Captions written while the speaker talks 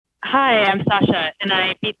Hi, I'm Sasha, and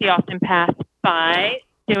I beat the often path by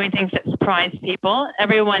doing things that surprise people.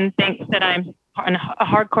 Everyone thinks that I'm a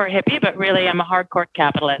hardcore hippie, but really I'm a hardcore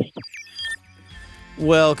capitalist.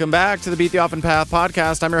 Welcome back to the Beat the Often Path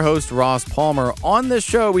podcast. I'm your host, Ross Palmer. On this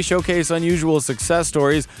show, we showcase unusual success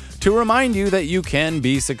stories to remind you that you can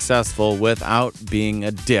be successful without being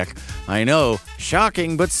a dick. I know,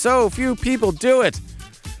 shocking, but so few people do it.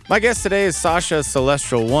 My guest today is Sasha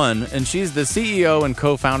Celestial One, and she's the CEO and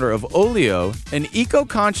co-founder of Olio, an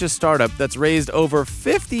eco-conscious startup that's raised over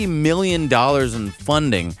 $50 million in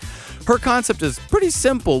funding. Her concept is pretty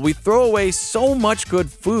simple. We throw away so much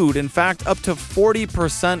good food, in fact, up to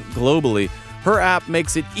 40% globally. Her app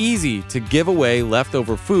makes it easy to give away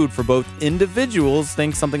leftover food for both individuals,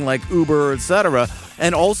 think something like Uber, etc.,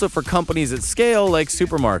 and also for companies at scale like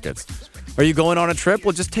supermarkets. Are you going on a trip?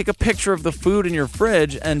 Well, just take a picture of the food in your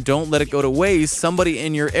fridge and don't let it go to waste. Somebody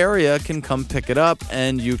in your area can come pick it up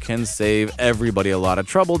and you can save everybody a lot of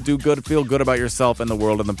trouble. Do good, feel good about yourself and the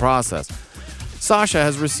world in the process. Sasha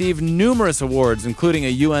has received numerous awards, including a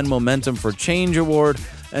UN Momentum for Change Award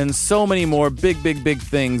and so many more big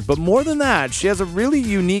things. But more than that, she has a really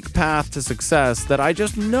unique path to success that I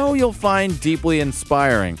just know you'll find deeply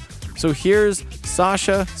inspiring. So here's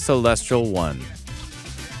Sasha Celestial One.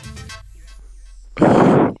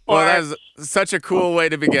 Well, that is such a cool way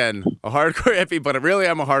to begin. A hardcore hippie, but really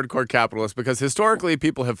I'm a hardcore capitalist because historically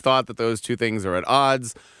people have thought that those two things are at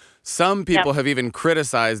odds. Some people have even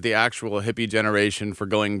criticized the actual hippie generation for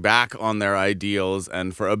going back on their ideals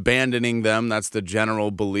and for abandoning them. That's the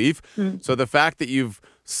general belief. So the fact that you've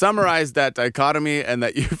summarized that dichotomy and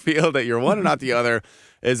that you feel that you're one and not the other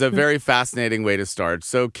is a very fascinating way to start.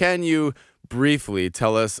 So can you briefly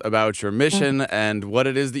tell us about your mission and what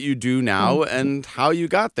it is that you do now and how you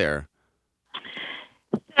got there?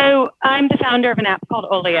 So I'm the founder of an app called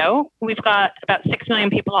Olio. We've got about 6 million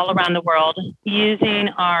people all around the world using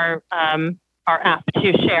our app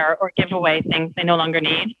to share or give away things they no longer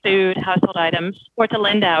need, food, household items, or to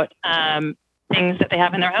lend out things that they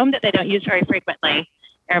have in their home that they don't use very frequently.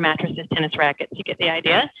 Air mattresses, tennis rackets, you get the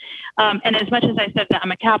idea. And as much as I said that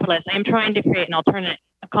I'm a capitalist, I am trying to create an alternate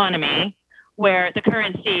economy where the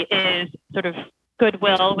currency is sort of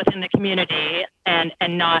goodwill within the community and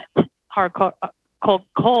not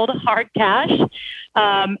cold hard cash.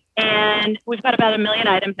 And we've got about 1 million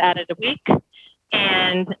items added a week.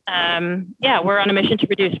 And we're on a mission to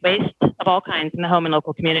reduce waste of all kinds in the home and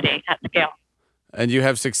local community at scale. And you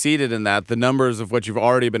have succeeded in that. The numbers of what you've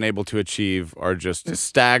already been able to achieve are just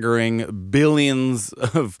staggering. Billions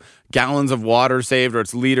of gallons of water saved, or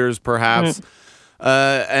it's liters perhaps.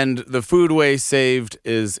 And the food waste saved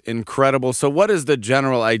is incredible. So what is the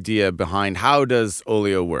general idea behind how does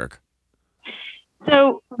Olio work?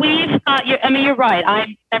 So we've got, you're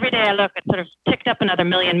right. Every day I look at sort of ticked up another 1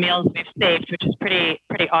 million meals we've saved, which is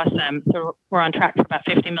pretty awesome. So we're on track for about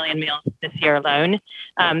 50 million meals this year alone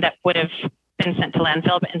that would have been sent to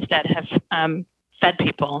landfill, but instead have fed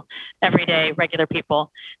people every day, regular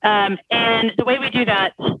people. And the way we do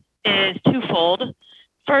that is twofold.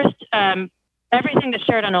 First, everything that's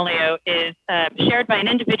shared on Olio is shared by an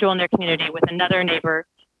individual in their community with another neighbor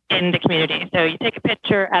in the community. So you take a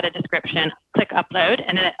picture, add a description, click upload,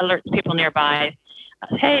 and then it alerts people nearby.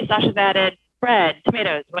 Hey, Sasha's added bread,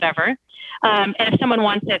 tomatoes, whatever. And if someone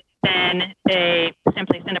wants it, then they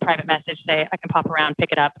simply send a private message, say, I can pop around,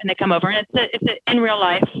 pick it up, and they come over. And it's an in real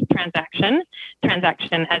life transaction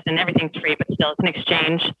as in everything's free, but still it's an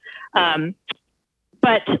exchange.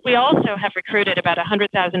 But we also have recruited about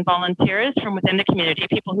 100,000 volunteers from within the community,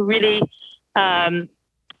 people who really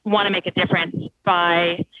want to make a difference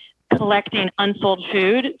by collecting unsold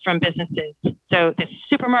food from businesses. So the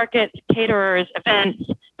supermarkets, caterers, events,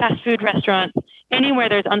 fast food restaurants, anywhere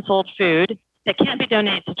there's unsold food that can't be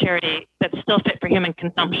donated to charity that's still fit for human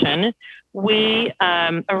consumption, we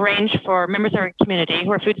arrange for members of our community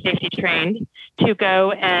who are food safety trained to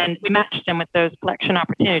go, and we match them with those collection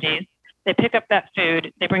opportunities. They pick up that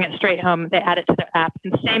food, they bring it straight home, they add it to their app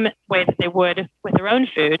in the same way that they would with their own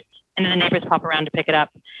food, and then the neighbors pop around to pick it up.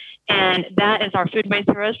 And that is our Food Waste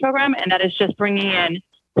Heroes program, and that is just bringing in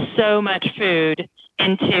so much food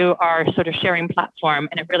into our sort of sharing platform,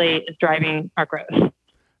 and it really is driving our growth.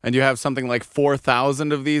 And you have something like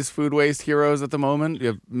 4,000 of these Food Waste Heroes at the moment? You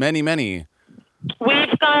have many. We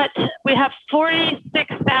have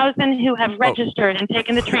 46,000 who have registered and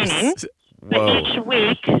taken the training. But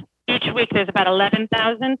each week there's about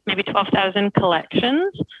 11,000, maybe 12,000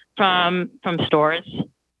 collections from stores.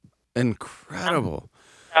 Incredible.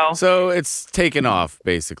 So it's taken off,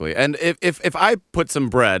 basically. And if I put some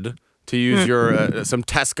bread to use your some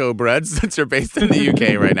Tesco breads since you're based in the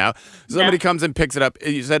UK right now. Somebody comes and picks it up.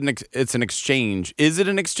 You said it's an exchange. Is it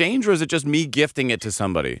an exchange or is it just me gifting it to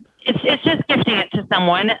somebody? It's just gifting it to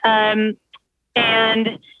someone.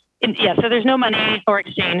 So there's no money or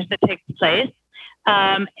exchange that takes place.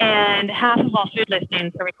 And half of all food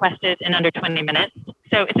listings are requested in under 20 minutes.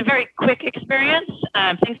 So it's a very quick experience.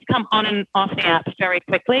 Things come on and off the app very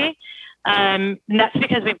quickly. And that's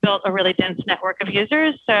because we've built a really dense network of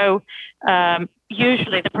users. So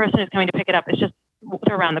usually the person who's coming to pick it up is just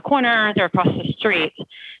they're around the corner, they're across the street,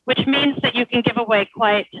 which means that you can give away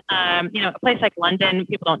quite, a place like London,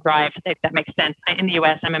 people don't drive. That makes sense. In the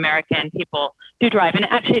US, I'm American, people do drive. And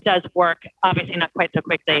it actually does work, obviously not quite so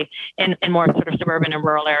quickly, in more sort of suburban and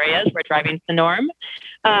rural areas where driving's the norm.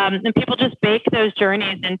 And people just bake those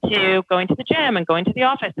journeys into going to the gym and going to the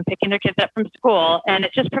office and picking their kids up from school. And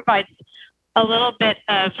it just provides a little bit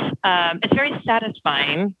of, it's very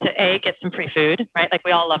satisfying to get some free food, right? Like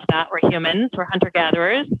we all love that. We're humans, we're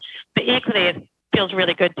hunter-gatherers, but equally it feels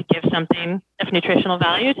really good to give something of nutritional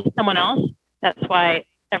value to someone else. That's why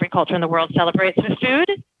every culture in the world celebrates with food.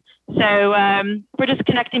 So we're just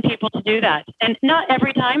connecting people to do that. And not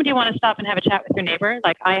every time do you want to stop and have a chat with your neighbor.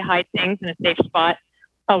 Like I hide things in a safe spot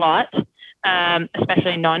a lot,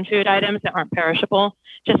 especially non-food items that aren't perishable,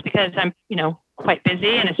 just because I'm, quite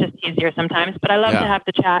busy and it's just easier sometimes. But I love to have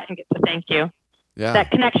the chat and get to thank you. Yeah. That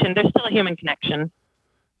connection, there's still a human connection.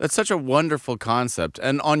 That's such a wonderful concept.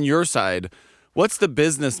 And on your side, what's the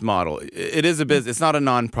business model? It is a business. It's not a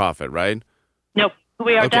nonprofit, right? Nope.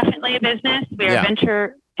 We are definitely a business. We are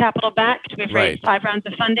venture capital backed. We've raised 5 rounds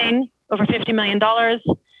of funding, over $50 million. I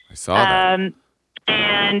saw that.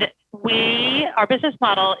 And our business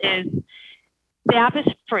model is, the app is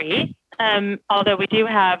free, although we do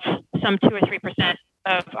have some 2 or 3%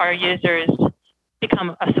 of our users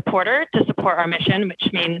become a supporter to support our mission,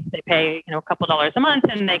 which means they pay a couple dollars a month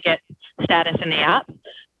and they get status in the app.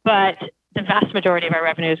 But the vast majority of our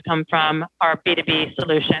revenues come from our B2B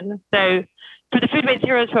solution. So for the Food Waste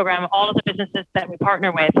Heroes program, all of the businesses that we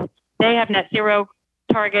partner with, they have net zero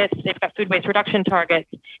targets, they've got food waste reduction targets,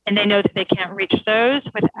 and they know that they can't reach those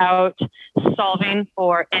without solving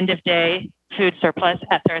for end-of-day food surplus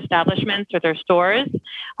at their establishments or their stores.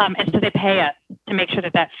 And so they pay us to make sure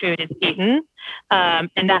that food is eaten.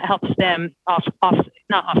 And that helps them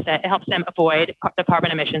it helps them avoid the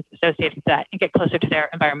carbon emissions associated with that and get closer to their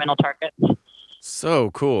environmental targets.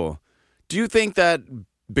 So cool. Do you think that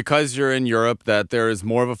because you're in Europe that there is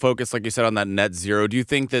more of a focus, like you said, on that net zero? Do you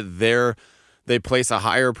think that they place a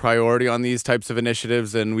higher priority on these types of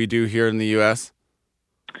initiatives than we do here in the U.S.?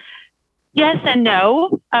 Yes and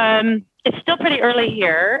no. It's still pretty early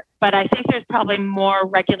here, but I think there's probably more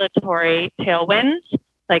regulatory tailwinds,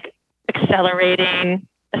 like accelerating,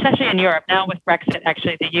 especially in Europe. Now with Brexit,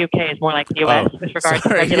 actually, the UK is more like the US with regards to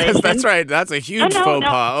regulation. Yes, that's right. That's a huge faux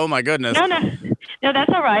pas. Oh, my goodness. No,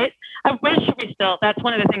 that's all right. I wish that's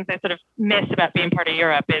one of the things I sort of miss about being part of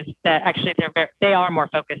Europe is that actually they are more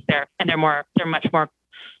focused there and they're much more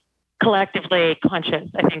collectively conscious,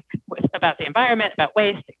 I think, about the environment, about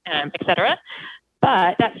waste, et cetera.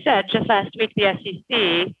 But that said, just last week, the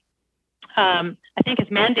SEC, I think, has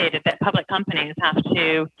mandated that public companies have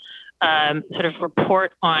to sort of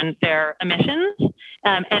report on their emissions.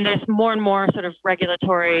 And there's more and more sort of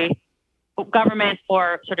regulatory government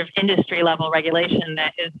or sort of industry level regulation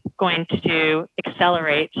that is going to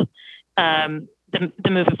accelerate the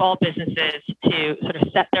move of all businesses to sort of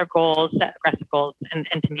set their goals, set aggressive goals, and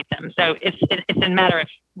to meet them. So it's a matter of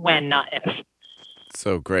when, not if.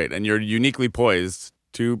 So great. And you're uniquely poised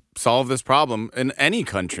to solve this problem in any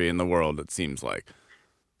country in the world, it seems like.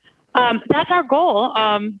 That's our goal.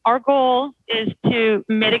 Our goal is to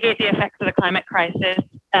mitigate the effects of the climate crisis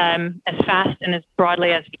as fast and as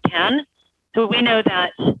broadly as we can. So we know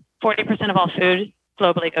that 40% of all food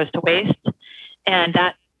globally goes to waste, and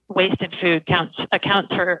that wasted food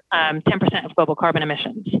accounts for 10% of global carbon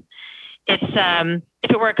emissions. If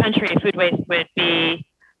it were a country, food waste would be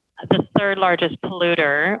the third largest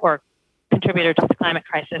polluter or contributor to the climate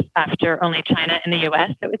crisis after only China and the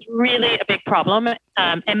US. So it's really a big problem.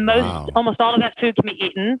 And almost all of that food can be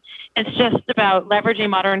eaten. It's just about leveraging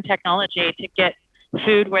modern technology to get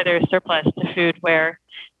food where there's surplus to food where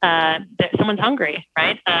someone's hungry,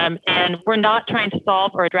 right? And we're not trying to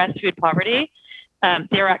solve or address food poverty.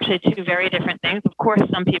 They're actually two very different things. Of course,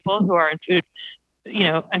 some people who are in food,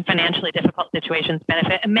 in financially difficult situations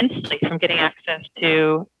benefit immensely from getting access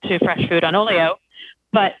to fresh food on Olio.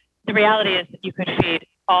 But the reality is that you could feed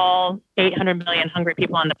all 800 million hungry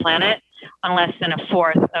people on the planet on less than a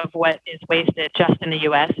fourth of what is wasted just in the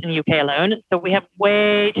US and UK alone. So we have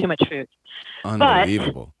way too much food.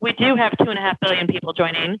 Unbelievable. But we do have 2.5 billion people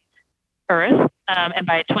joining Earth, and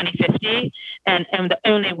by 2050, and the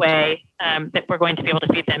only way that we're going to be able to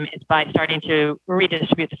feed them is by starting to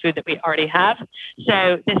redistribute the food that we already have.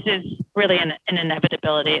 So this is really an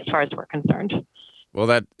inevitability as far as we're concerned. Well,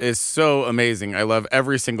 that is so amazing. I love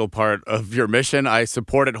every single part of your mission. I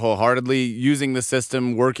support it wholeheartedly, using the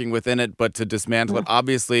system, working within it, but to dismantle it.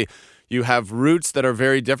 Obviously, you have roots that are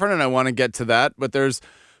very different, and I want to get to that. But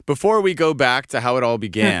before we go back to how it all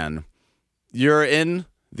began, you're in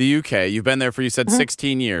the UK. You've been there for, you said,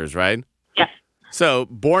 16 years, right? Yeah. So,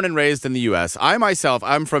 born and raised in the U.S.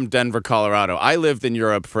 I'm from Denver, Colorado. I lived in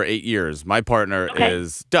Europe for 8 years. My partner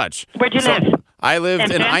is Dutch. Where'd you live? I lived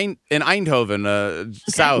in Eindhoven,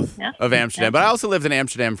 south of Amsterdam, but I also lived in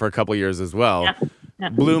Amsterdam for a couple years as well. Yeah.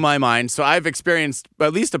 Blew my mind. So I've experienced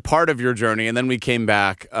at least a part of your journey, and then we came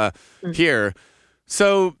back here.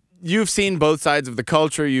 So you've seen both sides of the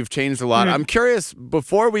culture. You've changed a lot. I'm curious,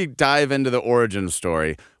 before we dive into the origin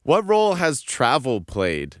story, what role has travel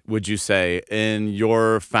played, would you say, in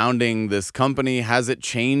your founding this company? Has it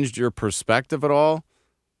changed your perspective at all?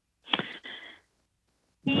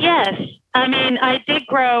 Yes. I mean, I did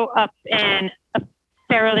grow up in a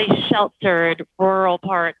fairly sheltered rural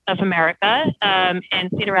part of America, in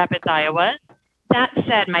Cedar Rapids, Iowa. That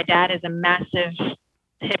said, my dad is a massive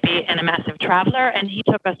hippie and a massive traveler, and he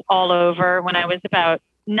took us all over. When I was about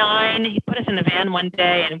 9, he put us in the van one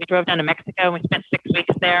day, and we drove down to Mexico, and we spent 6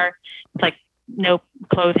 weeks there. It's like no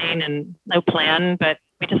clothing and no plan, but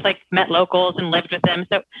we just like met locals and lived with them.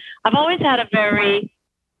 So I've always had a very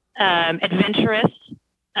adventurous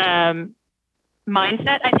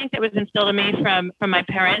mindset, I think, that was instilled in me from my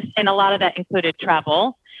parents, and a lot of that included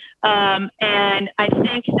travel. And I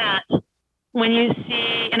think that when you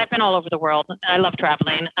see, and I've been all over the world, I love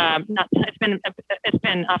traveling. It's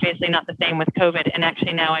been obviously not the same with COVID, and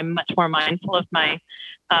actually now I'm much more mindful of my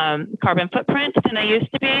carbon footprint than I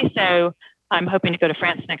used to be. So I'm hoping to go to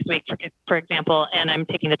France next week, for example, and I'm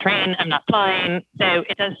taking the train. I'm not flying. So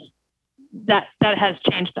that has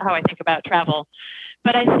changed how I think about travel.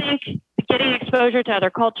 But I think getting exposure to other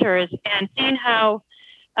cultures and seeing how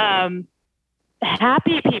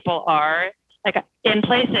happy people are, like in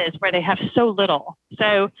places where they have so little.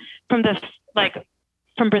 So from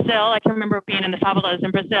Brazil, I can remember being in the favelas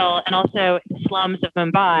in Brazil and also the slums of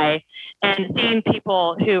Mumbai, and seeing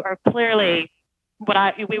people who are clearly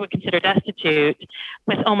what we would consider destitute,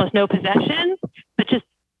 with almost no possessions, but just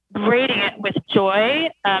rating it with joy.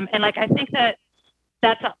 And I think that's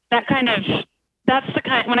the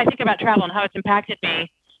kind, when I think about travel and how it's impacted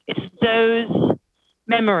me, it's those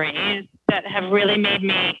memories that have really made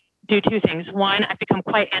me do two things. One, I've become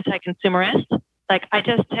quite anti-consumerist. I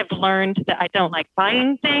just have learned that I don't like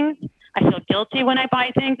buying things. I feel guilty when I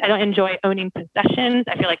buy things. I don't enjoy owning possessions.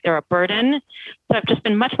 I feel like they're a burden. So I've just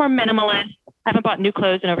been much more minimalist. I haven't bought new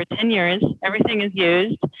clothes in over 10 years. Everything is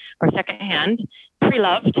used or secondhand,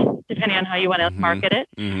 pre-loved, depending on how you want to market it.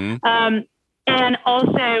 And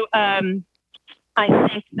also, I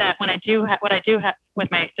think that what I do have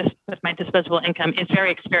with my disposable income is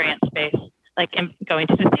very experience-based, like going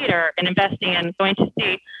to the theater and investing and going to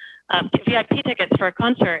see VIP tickets for a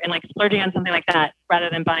concert and splurging on something like that rather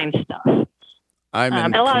than buying stuff. I'm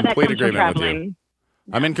in complete agreement with you.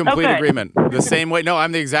 I'm in complete agreement. The same way. No,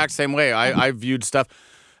 I'm the exact same way. I viewed stuff.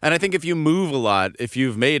 And I think if you move a lot, if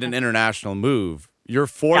you've made an international move, you're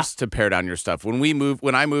forced to pare down your stuff.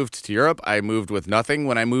 When I moved to Europe, I moved with nothing.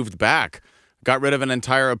 When I moved back, got rid of an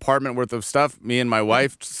entire apartment worth of stuff. Me and my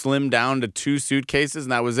wife slimmed down to 2 suitcases,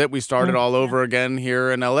 and that was it. We started all over again here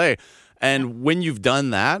in LA. And when you've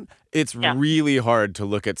done that, it's really hard to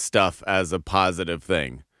look at stuff as a positive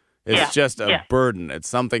thing. It's just a burden. It's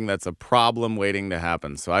something that's a problem waiting to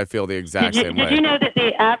happen. So I feel the exact same way. Did you know that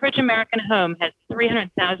the average American home has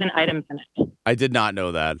 300,000 items in it? I did not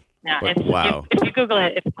know that. Yeah, wow. If you Google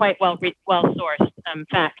it, it's quite well sourced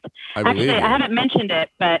fact. Actually, I haven't mentioned it,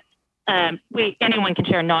 but anyone can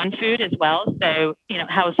share non-food as well. So,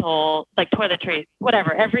 household, like toiletries,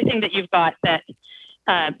 whatever, everything that you've got that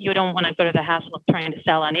you don't want to go to the hassle of trying to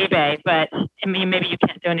sell on eBay, but I mean, maybe you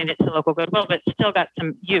can't donate it to local Goodwill, but it's still got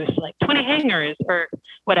some use, like 20 hangers or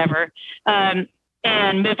whatever.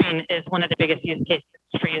 And moving is one of the biggest use cases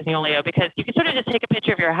for using Olio, because you can sort of just take a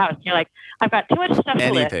picture of your house. And you're like, I've got too much stuff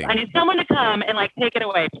to list. I need someone to come and take it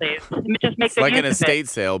away, please. Just make it's like an estate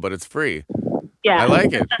sale, but it's free. Yeah, I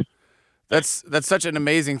like it. That's such an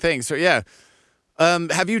amazing thing. So yeah.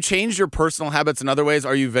 Have you changed your personal habits in other ways?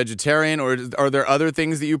 Are you vegetarian, or are there other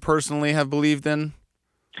things that you personally have believed in?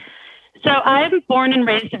 So I'm born and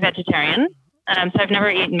raised a vegetarian. So I've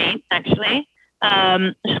never eaten meat, actually.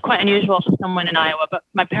 which is quite unusual for someone in Iowa. But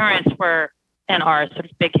my parents were and are sort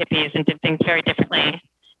of big hippies and did things very differently.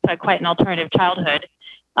 So I had quite an alternative childhood.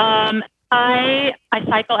 I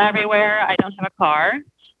cycle everywhere. I don't have a car.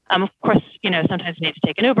 Of course, sometimes I need to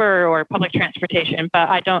take an Uber or public transportation, but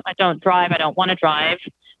I don't drive. I don't want to drive.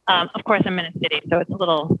 Of course, I'm in a city, so it's a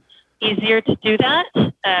little easier to do that.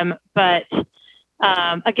 But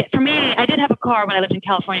again, for me, I did have a car when I lived in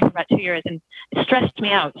California for about 2 years, and it stressed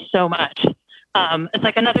me out so much. It's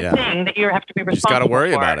like another thing that you have to be responsible for. You just got to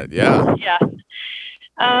worry about it. Yeah. Yeah.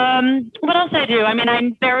 What else I do? I mean,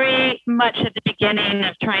 I'm very much at the beginning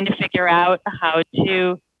of trying to figure out how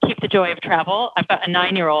to keep the joy of travel. I've got a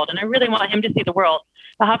 9-year-old, and I really want him to see the world.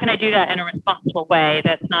 But how can I do that in a responsible way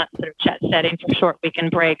that's not sort of jet setting for short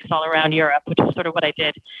weekend breaks all around Europe, which is sort of what I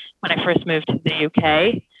did when I first moved to the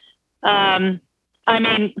UK. I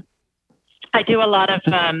mean, I do a lot of,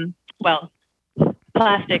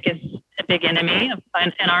 plastic is a big enemy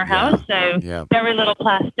in our house. So very little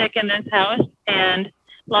plastic in this house, and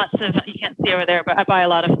lots of, you can't see over there, but I buy a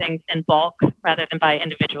lot of things in bulk rather than buy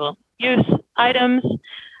individual use items.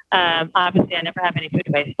 Obviously, I never have any food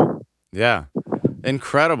waste. Yeah.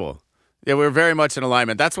 Incredible. Yeah, we're very much in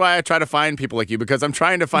alignment. That's why I try to find people like you, because I'm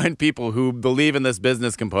trying to find people who believe in this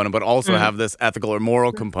business component, but also have this ethical or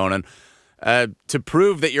moral component to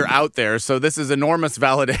prove that you're out there. So this is enormous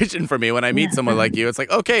validation for me when I meet someone like you. It's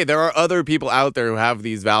like, okay, there are other people out there who have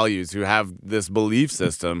these values, who have this belief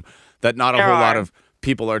system that not a whole lot of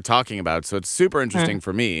people are talking about. So it's super interesting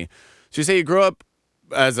for me. So you say you grew up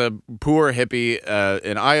as a poor hippie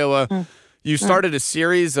in Iowa. You started a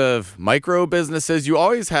series of micro businesses. You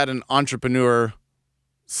always had an entrepreneur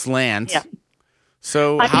slant. Yeah.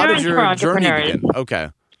 So how did your journey begin? Okay.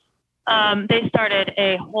 They started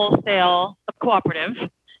a cooperative,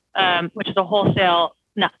 which is a wholesale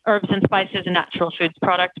herbs and spices and natural foods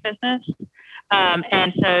product business.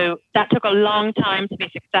 And so that took a long time to be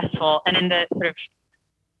successful. And in the sort of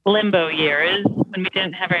limbo years, when we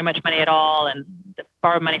didn't have very much money at all and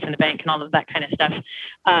borrowed money from the bank and all of that kind of stuff,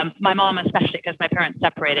 my mom especially, because my parents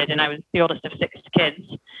separated and I was the oldest of 6 kids,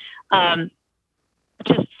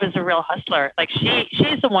 just was a real hustler. Like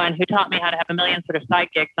she's the one who taught me how to have a million sort of side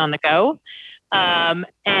gigs on the go.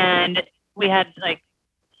 And we had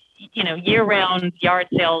year-round yard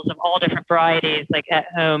sales of all different varieties, like at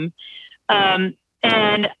home. And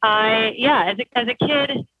as a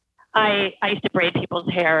kid, I used to braid people's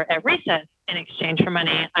hair at recess in exchange for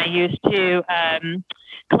money. I used to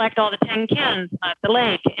collect all the tin cans at the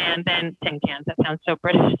lake, and then tin cans. That sounds so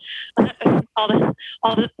British.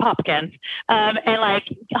 all the pop cans, and like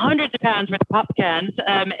hundreds of pounds worth of pop cans,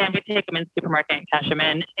 and we'd take them in the supermarket and cash them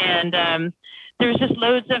in. And there was just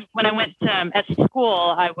loads of, when I went at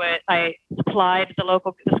school, I supplied the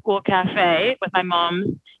school cafe with my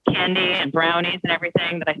mom's candy and brownies and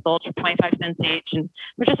everything that I sold for 25 cents each. And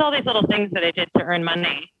there's just all these little things that I did to earn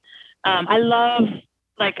money. I love,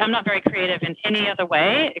 I'm not very creative in any other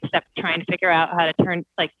way except trying to figure out how to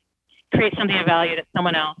create something of value that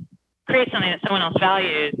someone else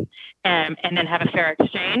values, and then have a fair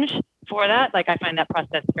exchange for that. I find that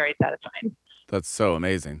process very satisfying. That's so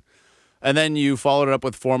amazing. And then you followed it up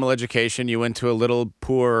with formal education. You went to a little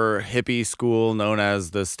poor hippie school known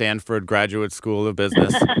as the Stanford Graduate School of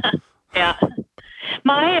Business. Yeah.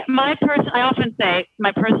 I often say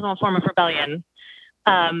my personal form of rebellion,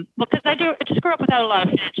 because I just grew up without a lot of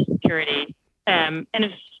financial security, and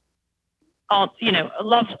it's all,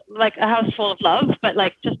 love, like a house full of love, but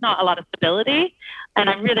just not a lot of stability. And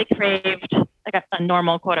I really craved a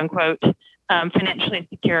normal, quote unquote, financially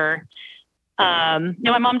secure.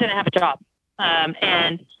 My mom didn't have a job.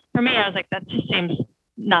 And for me, I was like, that just seems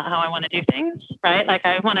not how I want to do things, right?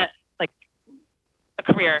 I want a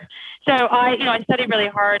career. So I studied really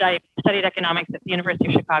hard. I studied economics at the University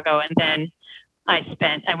of Chicago. And then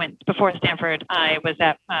before Stanford, I was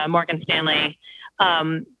at Morgan Stanley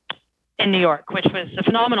in New York, which was a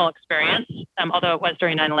phenomenal experience, although it was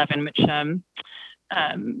during 9/11, which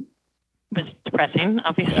was depressing,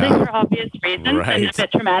 obviously, for obvious reasons, and a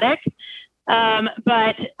bit traumatic.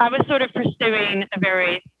 But I was sort of pursuing a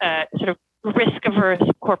very sort of risk-averse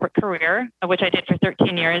corporate career, which I did for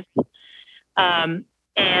 13 years.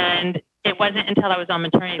 And it wasn't until I was on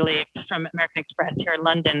maternity leave from American Express here in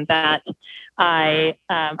London that I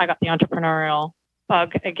got the entrepreneurial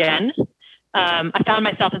bug again. I found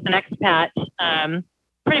myself as an expat,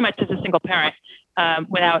 pretty much as a single parent,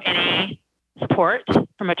 without any support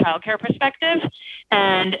from a childcare perspective.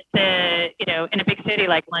 And in a big city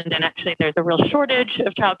like London, actually, there's a real shortage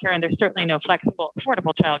of childcare, and there's certainly no flexible,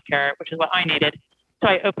 affordable childcare, which is what I needed. So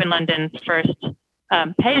I opened London's first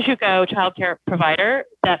pay-as-you-go childcare provider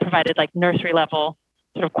that provided like nursery level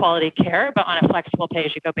sort of quality care, but on a flexible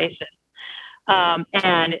pay-as-you-go basis.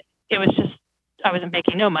 And it was just, I wasn't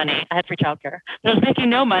making no money. I had free childcare, but I was making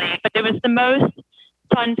no money, but it was the most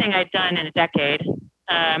fun thing I'd done in a decade.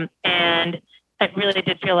 And I really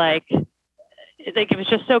did feel like it was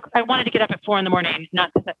just so, I wanted to get up at 4 a.m,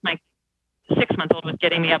 not because my 6-month-old was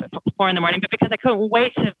getting me up at 4 a.m, but because I couldn't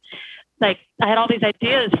wait to, like, I had all these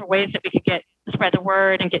ideas for ways that we could spread the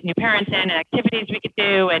word and get new parents in and activities we could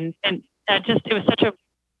do. And just, it was such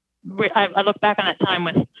I look back on that time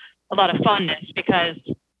with a lot of fondness because,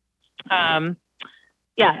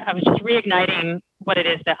 I was just reigniting what it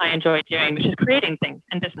is that I enjoy doing, which is creating things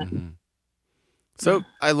and business. Mm-hmm. So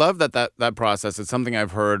I love that process. It's something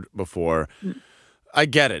I've heard before. Mm-hmm. I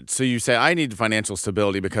get it. So you say, I need financial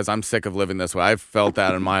stability because I'm sick of living this way. I've felt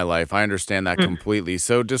that in my life. I understand that completely.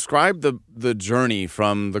 So describe the journey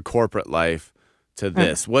from the corporate life to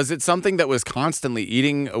this. Was it something that was constantly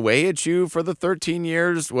eating away at you for the 13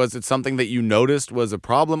 years? Was it something that you noticed was a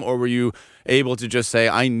problem? Or were you able to just say,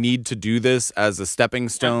 I need to do this as a stepping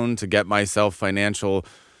stone to get myself financial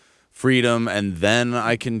freedom, and then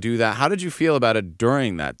I can do that? How did you feel about it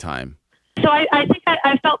during that time? So I think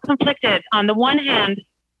I felt conflicted. On the one hand,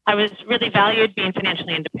 I was really valued being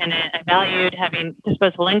financially independent. I valued having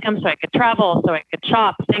disposable income so I could travel, so I could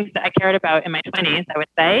shop, things that I cared about in my 20s, I would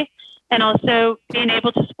say. And also being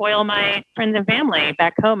able to spoil my friends and family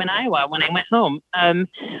back home in Iowa when I went home. On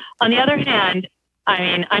the other hand, I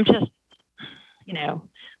mean, I'm just,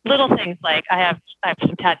 little things like I have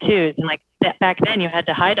some tattoos, and like that back then you had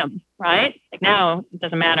to hide them, right? Like now it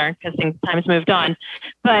doesn't matter because time's moved on.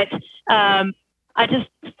 But I just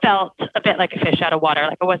felt a bit like a fish out of water.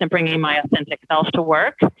 Like I wasn't bringing my authentic self to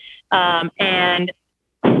work. And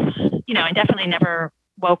I definitely never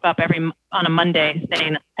woke up on a Monday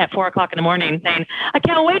saying at 4 o'clock in the morning saying, I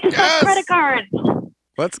can't wait to sell credit cards.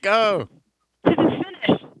 Let's go. To the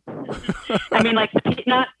finish. I mean, like,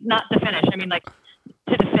 not the finish. I mean, like,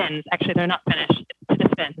 to the fins. Actually, they're not finished. To the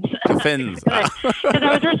fins. The fins. Because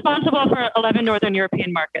I was responsible for 11 Northern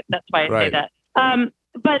European markets. That's why I say that.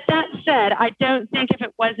 But that said, I don't think if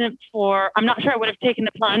it wasn't for, I'm not sure I would have taken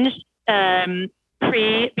the plunge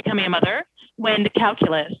pre-becoming a mother when the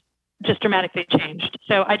calculus just dramatically changed.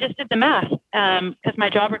 So I just did the math because my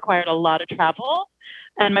job required a lot of travel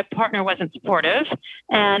and my partner wasn't supportive.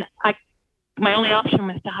 And my only option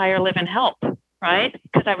was to hire live-in help, right?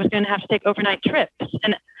 Because I was going to have to take overnight trips.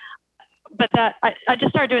 But I just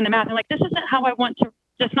started doing the math. I'm like, this isn't how I want to,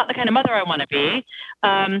 just not the kind of mother I want to be.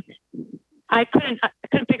 I couldn't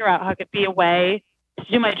figure out how I could be a way to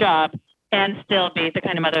do my job and still be the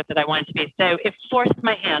kind of mother that I wanted to be. So it forced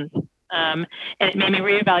my hand. And it made me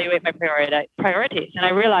reevaluate my priorities. And I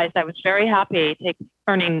realized I was very happy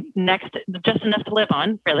earning just enough to live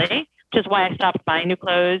on, really, which is why I stopped buying new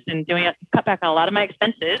clothes and cut back on a lot of my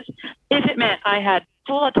expenses. If it meant I had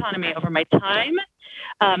full autonomy over my time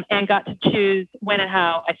and got to choose when and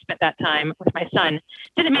how I spent that time with my son,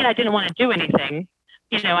 didn't mean I didn't want to do anything.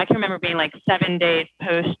 I can remember being like 7 days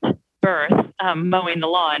post-birth, mowing the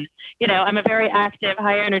lawn. I'm a very active,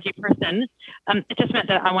 high energy person. It just meant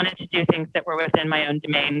that I wanted to do things that were within my own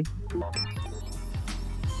domain.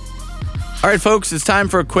 All right, folks, it's time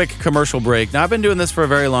for a quick commercial break. Now, I've been doing this for a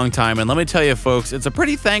very long time, and let me tell you, folks, it's a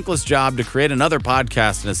pretty thankless job to create another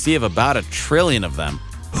podcast in a sea of about 1 trillion of them.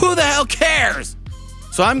 Who the hell cares?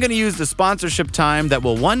 So I'm going to use the sponsorship time that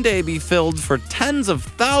will one day be filled for tens of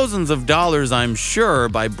thousands of dollars, I'm sure,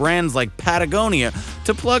 by brands like Patagonia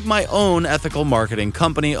to plug my own ethical marketing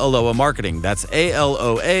company, Aloha Marketing. That's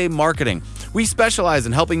ALOA Marketing. We specialize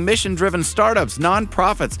in helping mission-driven startups,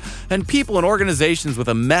 nonprofits, and people and organizations with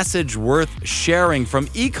a message worth sharing, from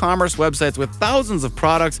e-commerce websites with thousands of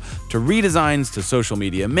products to redesigns to social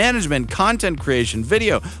media management, content creation,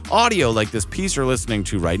 video, audio like this piece you're listening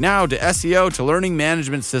to right now, to SEO, to learning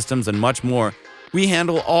management systems, and much more. We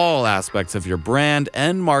handle all aspects of your brand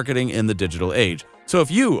and marketing in the digital age. So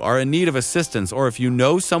if you are in need of assistance, or if you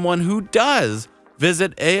know someone who does,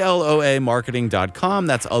 visit aloamarketing.com.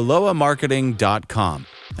 That's alohamarketing.com.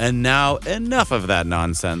 And now, enough of that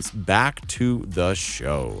nonsense. Back to the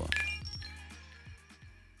show.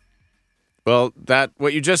 Well,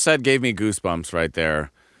 what you just said gave me goosebumps right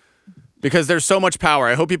there. Because there's so much power.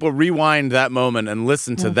 I hope people rewind that moment and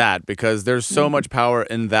listen to that, because there's so much power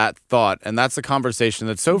in that thought. And that's a conversation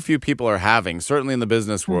that so few people are having, certainly in the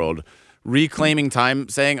business world. Reclaiming time,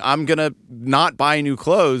 saying, I'm going to not buy new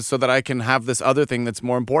clothes so that I can have this other thing that's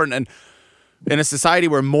more important. And in a society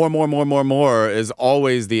where more is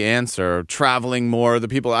always the answer, traveling more, the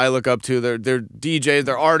people I look up to, they're DJs,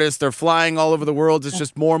 they're artists, they're flying all over the world. It's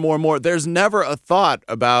just more. There's never a thought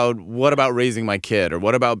about what about raising my kid or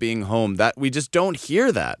what about being home. That we just don't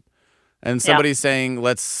hear that. And somebody's saying,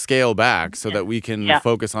 let's scale back so that we can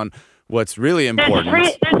focus on what's really important.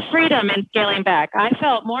 There's freedom in scaling back. I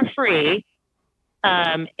felt more free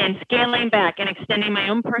in scaling back and extending my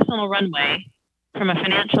own personal runway from a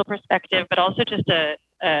financial perspective, but also just a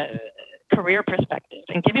career perspective,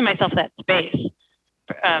 and giving myself that space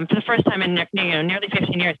for the first time in nearly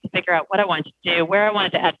 15 years to figure out what I wanted to do, where I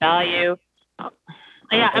wanted to add value.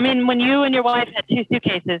 I mean, when you and your wife had 2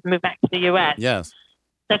 suitcases and moved back to the U.S., yes,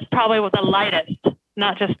 that's probably what the lightest,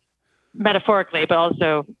 not just metaphorically, but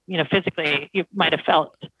also, physically, you might have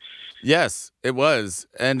felt. Yes, it was.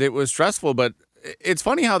 And it was stressful, but it's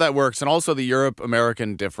funny how that works. And also the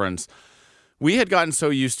Europe-American difference. We had gotten so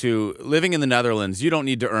used to living in the Netherlands, you don't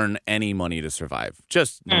need to earn any money to survive.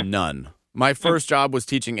 Just none. My first job was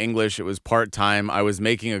teaching English. It was part-time. I was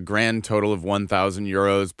making a grand total of 1,000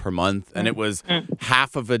 euros per month, and it was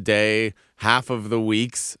half of a day, half of the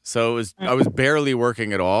weeks. So I was barely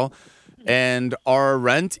working at all. And our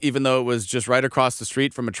rent, even though it was just right across the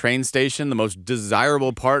street from a train station, the most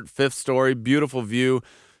desirable part, 5th story, beautiful view,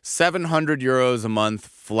 700 euros a month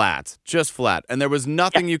flat, just flat. And there was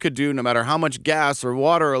nothing you could do, no matter how much gas or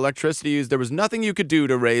water or electricity you used, there was nothing you could do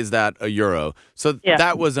to raise that a euro. So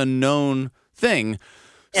that was a known thing.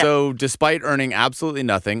 Yeah. So despite earning absolutely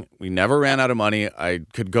nothing, we never ran out of money. I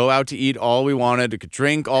could go out to eat all we wanted. We could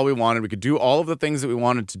drink all we wanted. We could do all of the things that we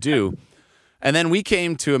wanted to do. And then we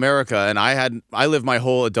came to America, and I lived my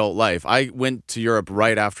whole adult life. I went to Europe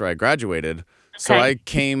right after I graduated. So I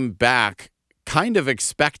came back kind of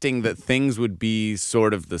expecting that things would be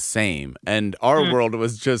sort of the same. And our world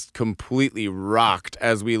was just completely rocked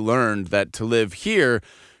as we learned that to live here,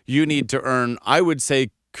 you need to earn, I would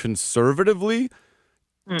say conservatively,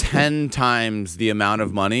 10 times the amount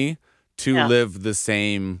of money to live the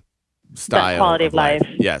same style. That quality of life.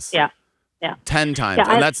 Yes. Yeah. 10 times.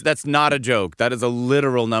 Yeah, and that's not a joke. That is a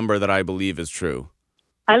literal number that I believe is true.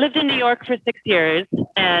 I lived in New York for 6 years,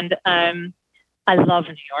 and I love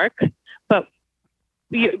New York.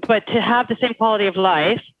 But to have the same quality of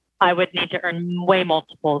life, I would need to earn way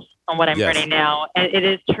multiples on what I'm earning now. And it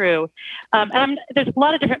is true. And there's a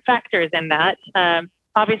lot of different factors in that.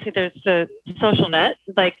 Obviously, there's the social net.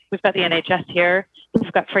 Like, we've got the NHS here.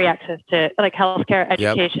 We've got free access to like healthcare,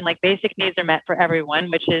 education. Like, basic needs are met for everyone,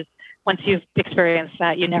 which is, once you've experienced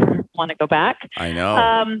that, you never want to go back. I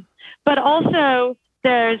know. But also,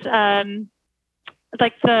 there's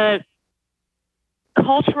like the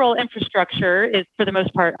cultural infrastructure is, for the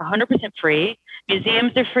most part, 100% free.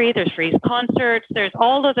 Museums are free. There's free concerts. There's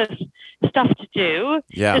all of this stuff to do.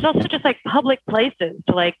 Yeah. There's also just like public places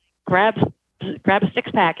to like grab a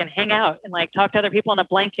 6-pack and hang out and like talk to other people on a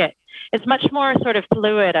blanket. It's much more sort of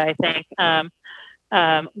fluid, I think,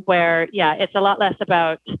 where it's a lot less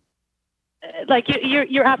about. Like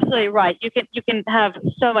you're absolutely right. You can have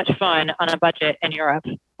so much fun on a budget in Europe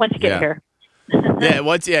once you get here.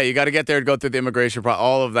 You got to get there to go through the immigration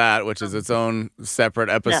all of that, which is its own separate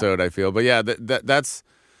episode, I feel. But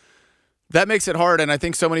that makes it hard, and I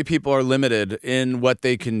think so many people are limited in what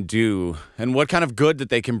they can do and what kind of good that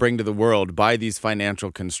they can bring to the world by these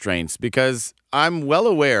financial constraints. Because I'm well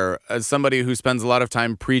aware, as somebody who spends a lot of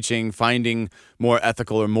time preaching, finding more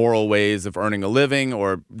ethical or moral ways of earning a living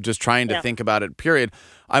or just trying to think about it, period,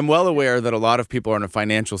 I'm well aware that a lot of people are in a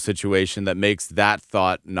financial situation that makes that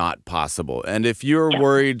thought not possible. And if you're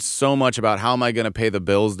worried so much about how am I going to pay the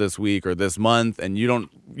bills this week or this month, and you don't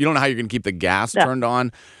know how you're going to keep the gas turned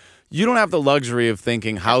on, you don't have the luxury of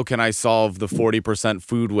thinking, how can I solve the 40%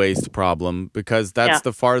 food waste problem? Because that's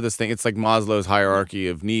the farthest thing. It's like Maslow's hierarchy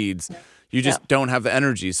of needs. You just don't have the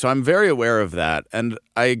energy. So I'm very aware of that. And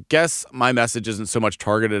I guess my message isn't so much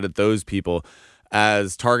targeted at those people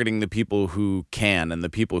as targeting the people who can and the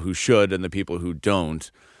people who should and the people who don't.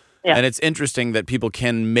 Yeah. And it's interesting that people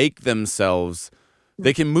can make themselves,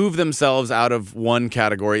 they can move themselves out of one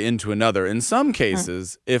category into another in some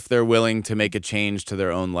cases if they're willing to make a change to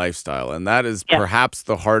their own lifestyle. And that is perhaps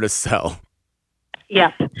the hardest sell.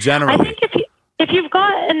 Yeah. Generally. I think if you've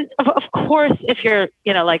got, and of course, if you're,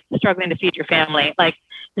 like struggling to feed your family, like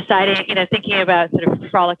deciding, thinking about sort of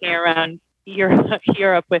frolicking around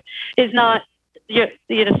Europe with is not,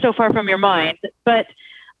 so far from your mind. But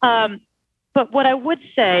what I would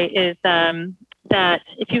say is that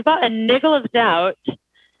if you've got a niggle of doubt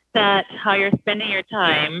that how you're spending your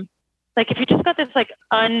time, like if you just got this like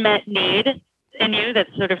unmet need in you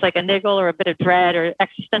that's sort of like a niggle or a bit of dread or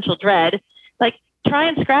existential dread, like try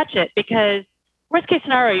and scratch it, because worst case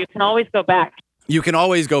scenario, you can always go back. You can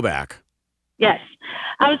always go back. Yes.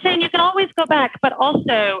 I was saying you can always go back, but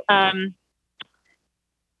also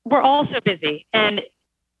we're all so busy. And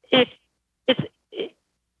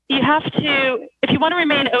you have to, if you want to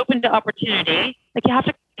remain open to opportunity, like you have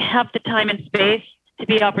to have the time and space to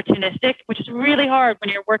be opportunistic, which is really hard when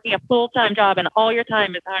you're working a full-time job and all your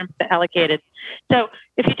time is 100% allocated. So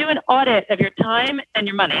if you do an audit of your time and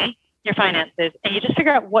your money, your finances, and you just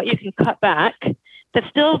figure out what you can cut back, that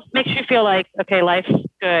still makes you feel like, okay, life's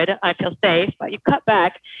good, I feel safe, but you cut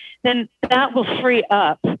back, then that will free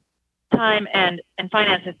up time and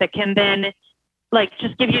finances that can then like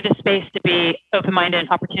just give you the space to be open-minded and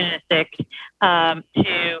opportunistic,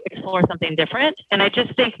 to explore something different. And I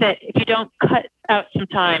just think that if you don't cut out some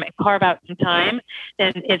time and carve out some time,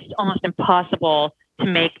 then it's almost impossible to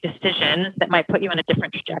make decisions that might put you on a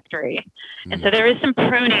different trajectory. Mm-hmm. And so there is some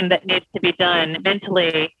pruning that needs to be done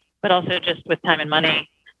mentally, but also just with time and money,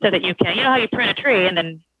 so that you can, you know how you prune a tree and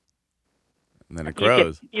then it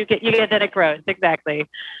grows. You get that it grows. Exactly.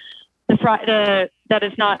 That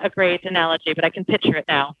is not a great analogy, but I can picture it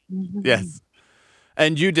now. Yes.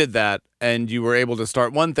 And you did that, and you were able to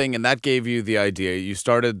start one thing, and that gave you the idea. You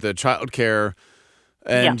started the childcare,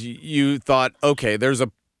 and you thought, okay, there's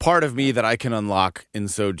a part of me that I can unlock in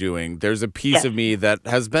so doing. There's a piece of me that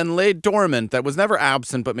has been laid dormant, that was never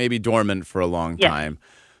absent, but maybe dormant for a long time.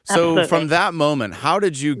 So Absolutely. From that moment, how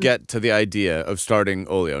did you get to the idea of starting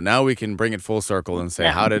Olio? Now we can bring it full circle and say,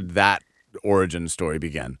 how did that origin story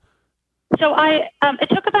begin? So it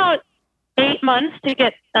took about 8 months to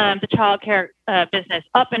get the childcare business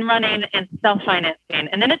up and running and self-financing.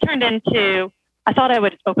 And then it turned into, I thought I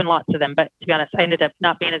would open lots of them, but to be honest, I ended up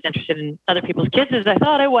not being as interested in other people's kids as I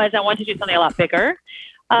thought I was. I wanted to do something a lot bigger.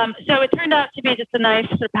 So it turned out to be just a nice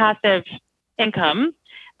sort of passive income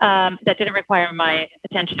that didn't require my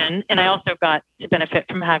attention. And I also got to benefit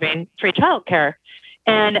from having free childcare.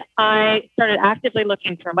 And I started actively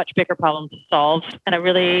looking for a much bigger problem to solve. And I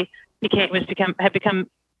really have become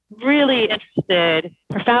really interested,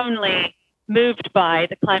 profoundly moved by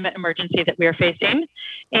the climate emergency that we are facing,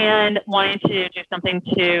 and wanting to do something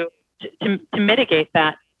to mitigate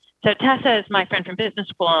that. So Tessa is my friend from business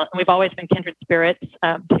school, and we've always been kindred spirits.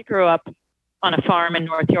 She grew up on a farm in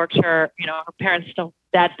North Yorkshire. You know,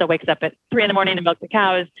 dad still wakes up at 3 a.m. to milk the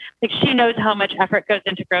cows. Like, she knows how much effort goes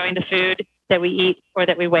into growing the food that we eat or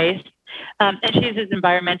that we waste. And she's as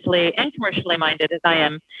environmentally and commercially minded as I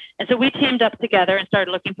am. And so we teamed up together and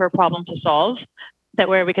started looking for a problem to solve, that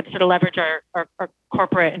where we could sort of leverage our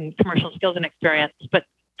corporate and commercial skills and experience, but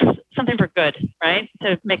something for good, right?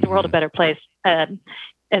 To make the world a better place,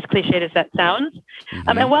 as cliched as that sounds.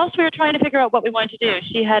 Mm-hmm. And whilst we were trying to figure out what we wanted to do,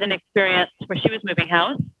 she had an experience where she was moving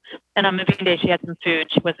house. And on moving day, she had some food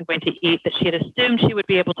she wasn't going to eat that she had assumed she would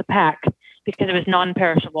be able to pack because it was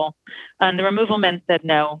non-perishable. And the removal men said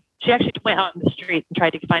no. She actually went out in the street and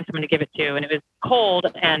tried to find someone to give it to. And it was cold,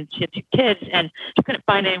 and she had 2 kids, and she couldn't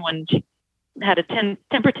find anyone. She had a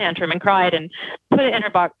temper tantrum and cried and put it in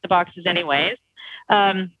the boxes anyways,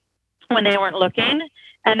 when they weren't looking.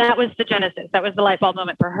 And that was the genesis. That was the light bulb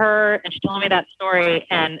moment for her. And she told me that story.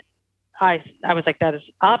 And I was like, that is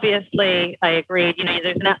obviously, I agreed. You know,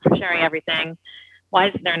 there's an app for sharing everything. Why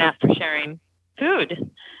isn't there an app for sharing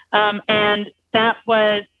food? And that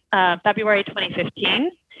was February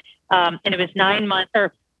 2015. And it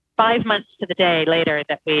was 5 months to the day later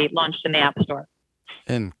that we launched in the App Store.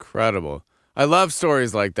 Incredible. I love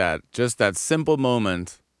stories like that. Just that simple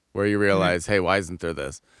moment where you realize, hey, why isn't there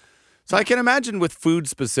this? So I can imagine with food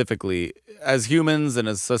specifically, as humans and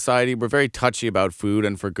as society, we're very touchy about food,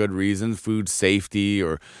 and for good reason, food safety.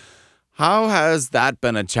 Or how has that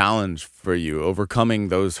been a challenge for you, overcoming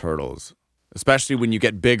those hurdles? Especially when you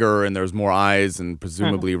get bigger and there's more eyes and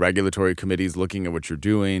presumably regulatory committees looking at what you're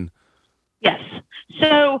doing. Yes.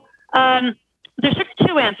 So there's sort of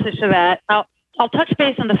 2 answers to that. I'll touch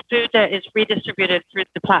base on the food that is redistributed through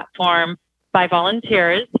the platform by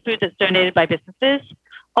volunteers, food that's donated by businesses.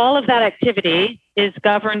 All of that activity is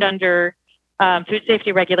governed under food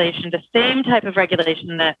safety regulation, the same type of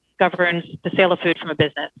regulation that governs the sale of food from a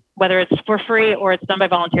business. Whether it's for free or it's done by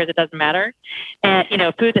volunteers, it doesn't matter. And, you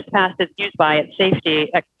know, food that's past its use by its safety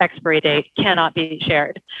expiry date cannot be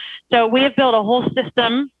shared. So we have built a whole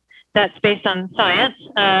system that's based on science,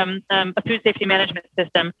 a food safety management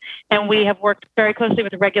system. And we have worked very closely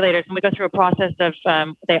with the regulators, and we go through a process of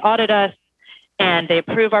they audit us and they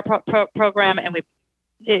approve our program, and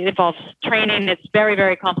it involves training. It's very,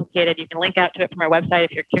 very complicated. You can link out to it from our website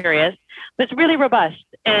if you're curious. But it's really robust.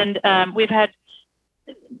 And we've had,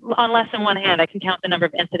 on less than one hand, I can count the number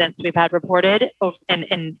of incidents we've had reported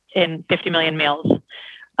in 50 million meals.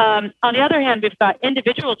 On the other hand, we've got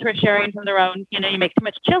individuals who are sharing from their own, you make too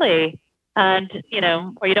much chili and,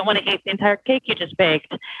 or you don't want to eat the entire cake you just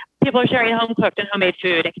baked. People are sharing home cooked and homemade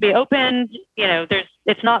food. It can be opened,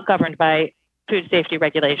 it's not governed by food safety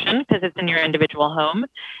regulation because it's in your individual home.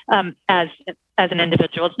 As an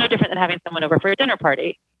individual, it's no different than having someone over for a dinner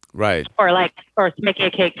party. Right. Or making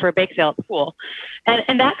a cake for a bake sale at school.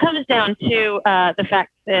 And that comes down to the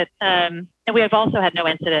fact that, and we have also had no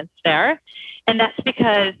incidents there. And that's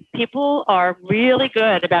because people are really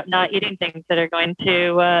good about not eating things that are going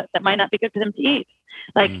to, that might not be good for them to eat.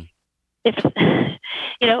 If,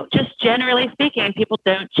 just generally speaking, people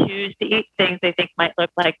don't choose to eat things they think might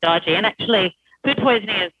look like dodgy. And actually, food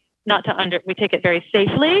poisoning is we take it very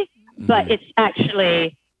safely, but it's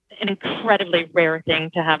actually an incredibly rare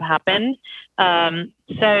thing to have happen.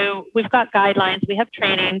 So we've got guidelines, we have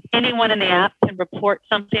trainings. Anyone in the app can report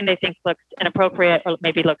something they think looks inappropriate or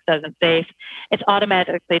maybe looks unsafe. It's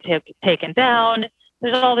automatically taken down.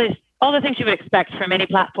 There's all the things you would expect from any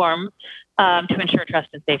platform to ensure trust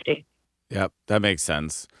and safety. Yep, that makes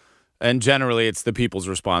sense. And generally, it's the people's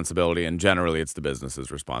responsibility, and generally, it's the business's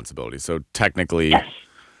responsibility. So technically, yes.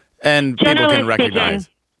 And generally people can recognize.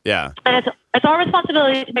 Speaking, yeah. And it's our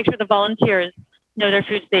responsibility to make sure the volunteers know their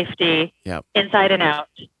food safety inside and out.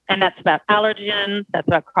 And that's about allergens, that's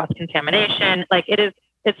about cross-contamination.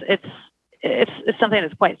 It's something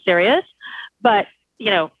that's quite serious. But,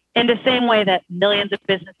 in the same way that millions of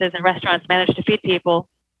businesses and restaurants manage to feed people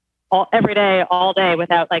every day, all day,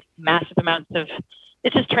 without massive amounts of,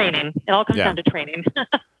 it's just training. It all comes down to training.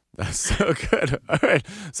 That's so good. All right.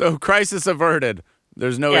 So crisis averted.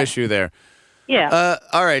 There's no issue there. Yeah.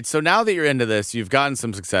 All right. So now that you're into this, you've gotten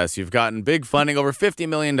some success. You've gotten big funding, over $50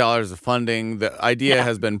 million of funding. The idea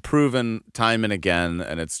has been proven time and again,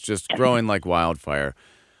 and it's just growing like wildfire.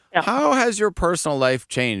 Yeah. How has your personal life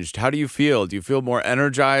changed? How do you feel? Do you feel more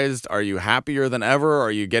energized? Are you happier than ever?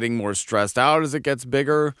 Are you getting more stressed out as it gets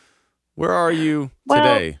bigger? Where are you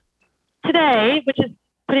today? Today, which is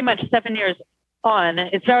pretty much 7 years on,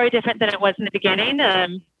 it's very different than it was in the beginning.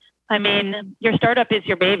 Your startup is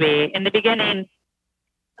your baby. In the beginning,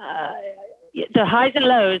 the highs and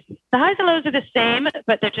lows are the same,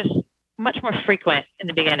 but they're just much more frequent in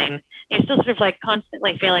the beginning. You're still sort of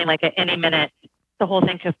constantly feeling like at any minute, the whole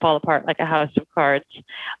thing could fall apart like a house of cards.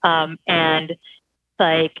 And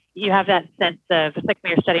you have that sense of, it's like when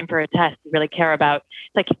you're studying for a test you really care about.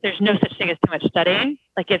 There's no such thing as too much studying.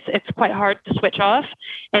 It's quite hard to switch off.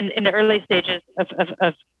 And in the early stages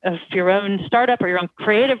of your own startup or your own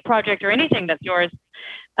creative project or anything that's yours,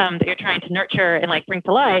 that you're trying to nurture and bring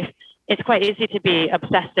to life, it's quite easy to be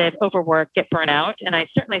obsessive, overwork, get burnout. And I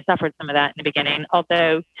certainly suffered some of that in the beginning,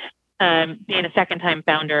 although being a second-time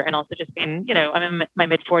founder and also just being, I'm in my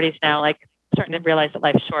mid-40s now, starting to realize that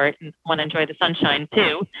life's short and want to enjoy the sunshine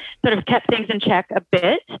too, sort of kept things in check a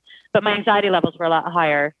bit, but my anxiety levels were a lot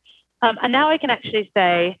higher. And now I can actually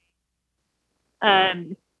say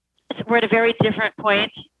we're at a very different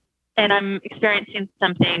point, and I'm experiencing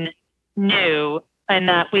something new in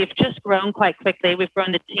that we've just grown quite quickly. We've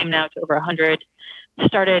grown the team now to over 100,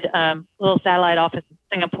 started a little satellite office in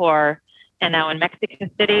Singapore and now in Mexico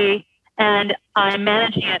City. And I'm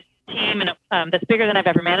managing a team that's bigger than I've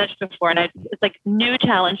ever managed before. And it's new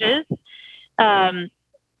challenges.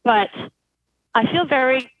 But I feel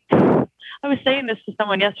I was saying this to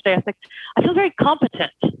someone yesterday. I was I feel very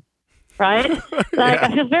competent, right?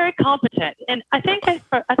 I feel very competent. And I think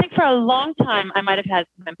for a long time, I might have had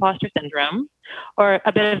some imposter syndrome or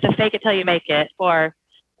a bit of the fake it till you make it, or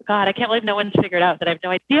God, I can't believe no one's figured out that I have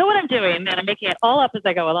no idea what I'm doing and I'm making it all up as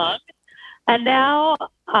I go along. And now,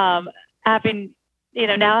 having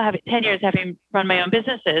 10 years having run my own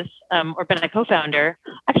businesses or been a co-founder,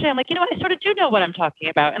 actually, I'm I sort of do know what I'm talking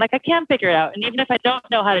about. And I can figure it out. And even if I don't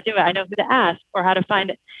know how to do it, I know who to ask or how to find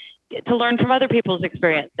it, to learn from other people's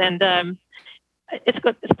experience. And it's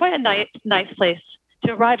quite a nice place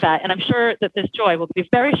to arrive at. And I'm sure that this joy will be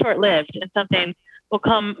very short-lived and something will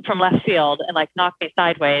come from left field and knock me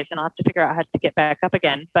sideways and I'll have to figure out how to get back up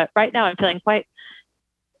again. But right now I'm feeling quite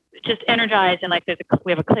just energized and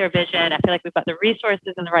we have a clear vision. I feel like we've got the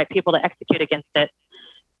resources and the right people to execute against it.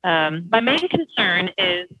 My main concern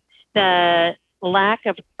is the lack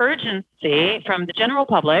of urgency from the general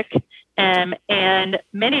public and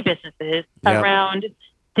many businesses around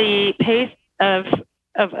the pace of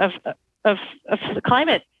the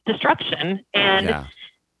climate destruction and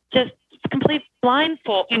just complete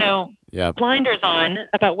blindfold, blinders on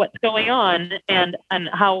about what's going on and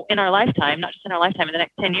how in our lifetime, not just in our lifetime, in the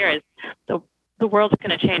next 10 years, the world's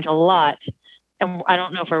going to change a lot. And I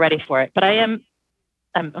don't know if we're ready for it, but I am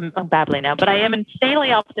I'm babbling now, but I am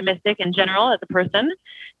insanely optimistic in general as a person.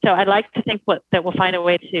 So I'd like to think that we'll find a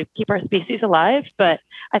way to keep our species alive. But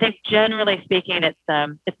I think generally speaking,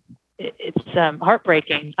 it's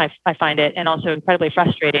heartbreaking. I find it, and also incredibly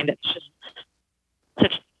frustrating. It's just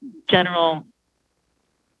such general,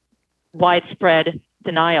 widespread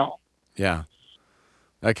denial. Yeah,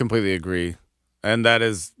 I completely agree. And that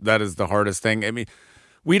is the hardest thing. I mean,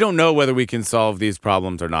 we don't know whether we can solve these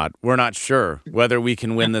problems or not. We're not sure whether we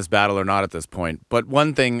can win this battle or not at this point. But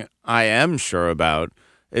one thing I am sure about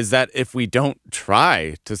is that if we don't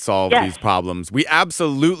try to solve these problems, we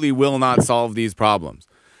absolutely will not solve these problems.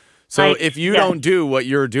 So if you don't do what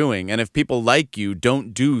you're doing, and if people like you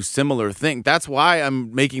don't do similar things, that's why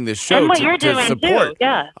I'm making this show to support. Too.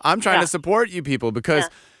 Yeah. I'm trying to support you people, because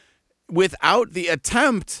without the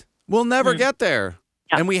attempt, we'll never get there.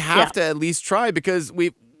 Yeah. And we have to at least try, because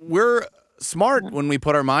we're smart when we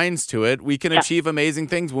put our minds to it. We can achieve amazing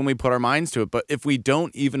things when we put our minds to it. But if we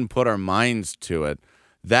don't even put our minds to it,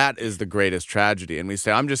 that is the greatest tragedy. And we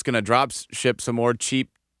say, I'm just going to drop ship some more cheap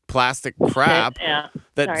plastic crap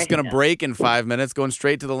that's going to break in 5 minutes, going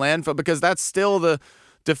straight to the landfill, because that's still the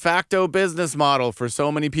de facto business model for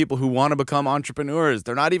so many people who want to become entrepreneurs.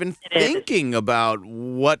 They're not even thinking about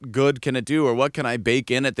what good can it do, or what can I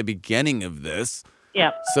bake in at the beginning of this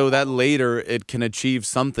so that later it can achieve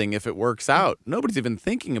something if it works out. Nobody's even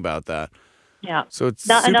thinking about that. Yeah. So it's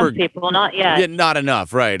not enough people, not yet. Yeah, not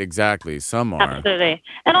enough, right, exactly. Some are. Absolutely.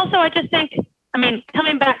 And also I just think, I mean,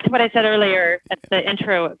 coming back to what I said earlier at the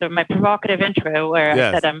intro, my provocative intro, where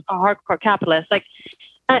I said I'm a hardcore capitalist, like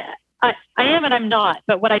I am and I'm not.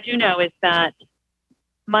 But what I do know is that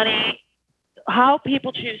money, how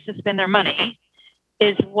people choose to spend their money,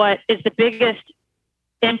 is what is the biggest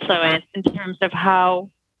influence in terms of how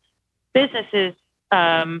businesses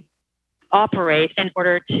operate in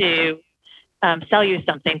order to sell you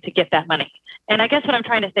something to get that money. And I guess what I'm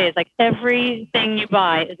trying to say is, like, everything you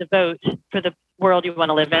buy is a vote for the world you want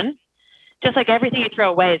to live in. Just like everything you throw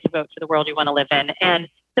away is a vote for the world you want to live in. And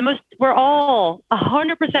we're all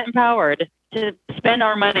 100% empowered to spend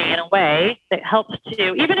our money in a way that helps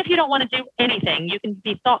to, even if you don't want to do anything, you can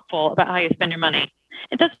be thoughtful about how you spend your money.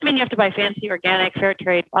 It doesn't mean you have to buy fancy, organic, fair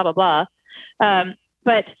trade, blah, blah, blah.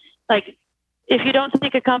 But like, if you don't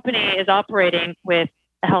think a company is operating with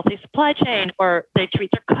a healthy supply chain, or they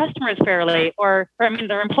treat their customers fairly, or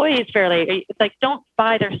their employees fairly, it's like, don't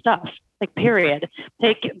buy their stuff, like, period.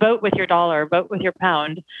 Vote with your dollar, vote with your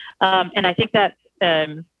pound. And I think that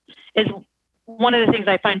is one of the things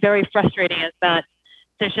I find very frustrating, is that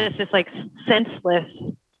there's just this, like, senseless,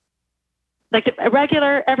 like,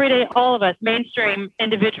 regular, everyday, all of us, mainstream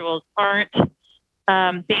individuals aren't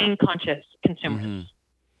being conscious consumers. Mm-hmm.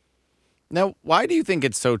 Now, why do you think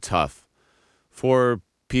it's so tough for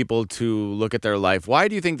people to look at their life? Why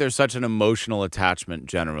do you think there's such an emotional attachment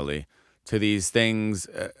generally to these things?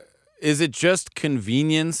 Is it just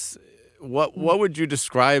convenience? What would you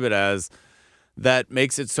describe it as that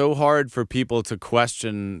makes it so hard for people to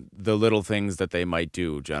question the little things that they might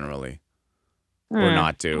do generally or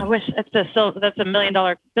not do? I wish that's a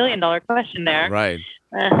 $1 billion question there. Right.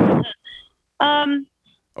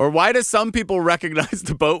 Or why do some people recognize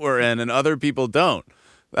the boat we're in and other people don't?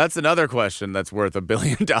 That's another question that's worth $1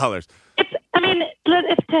 billion. It's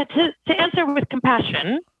to answer with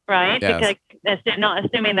compassion, right? Yes. Because not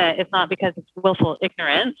assuming that it's not because it's willful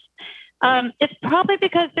ignorance. It's probably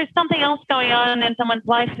because there's something else going on in someone's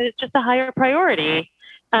life that's just a higher priority,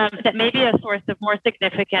 that may be a source of more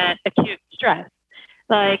significant acute stress.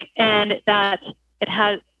 And that,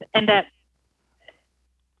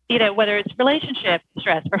 you know, whether it's relationship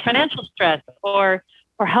stress or financial stress or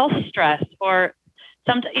health stress or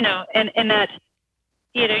and that,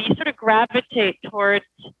 you know, you sort of gravitate towards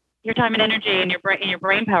your time and energy, and your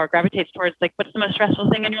brain power gravitates towards, like, what's the most stressful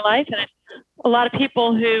thing in your life. And it's a lot of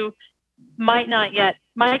people who might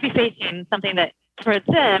be facing something that for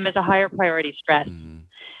them is a higher priority stress.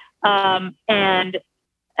 Mm-hmm. And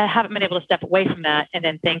I haven't been able to step away from that and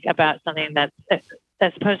then think about something that's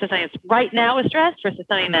as opposed to something that's right now a stress versus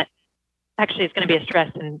something that actually is going to be a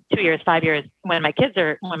stress in 2 years, 5 years, when my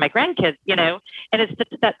grandkids, you know. And it's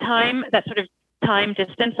that sort of time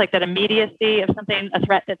distance, like that immediacy of something, a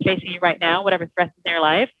threat that's facing you right now, whatever threat is in your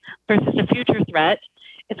life, versus a future threat.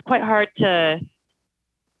 It's quite hard to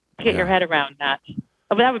get your head around that.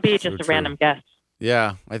 But that would be just a random guess.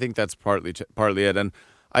 Yeah, I think that's partly it. And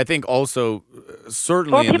I think also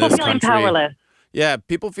certainly or in this country, people feeling powerless. Yeah,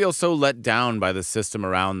 people feel so let down by the system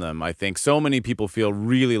around them. I think so many people feel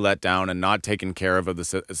really let down and not taken care of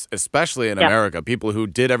especially in Yep. America. People who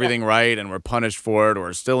did Yep. everything right and were punished for it, or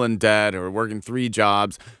are still in debt, or working 3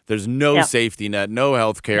 jobs. There's no Yep. safety net, no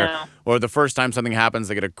health care. No. Or the first time something happens,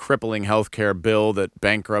 they get a crippling health care bill that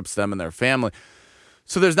bankrupts them and their family.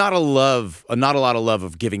 So there's not a lot of love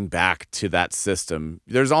of giving back to that system.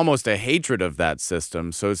 There's almost a hatred of that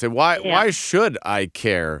system. So say, Yeah. why should I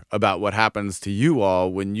care about what happens to you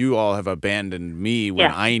all when you all have abandoned me when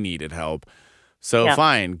Yeah. I needed help? So Yeah.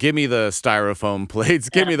 fine, give me the styrofoam plates,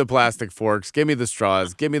 give Yeah. me the plastic forks, give me the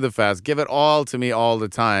straws, give me the fast, give it all to me all the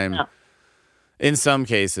time. Yeah. In some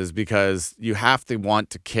cases, because you have to want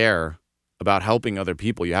to care about helping other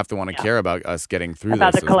people. You have to want to Yeah. care about us getting through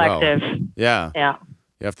About this the as well. collective. Yeah. Yeah.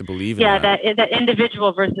 You have to believe in Yeah. that. That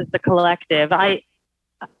individual versus the collective.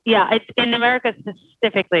 It's in America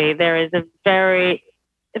specifically, it's a very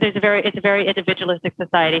individualistic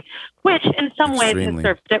society, which in some ways has Extremely.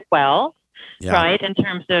 served it well, Yeah. right, in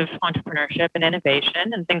terms of entrepreneurship and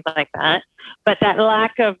innovation and things like that. But that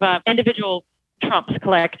lack of individual trumps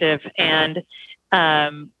collective, and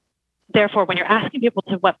therefore, when you're asking people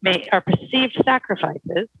to what are perceived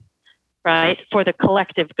sacrifices, right, for the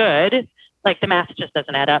collective good, like the math just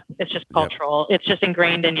doesn't add up. It's just cultural. It's just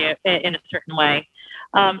ingrained in you in a certain way,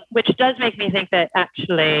 which does make me think that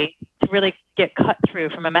actually to really get cut through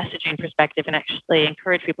from a messaging perspective and actually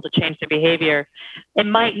encourage people to change their behavior, it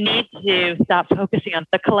might need to stop focusing on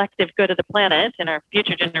the collective good of the planet and our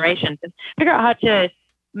future generations and figure out how to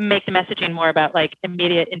make the messaging more about like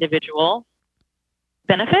immediate individual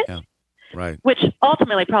benefit, Right. which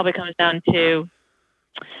ultimately probably comes down to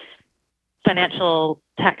financial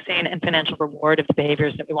taxing and financial reward of the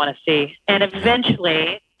behaviors that we want to see. And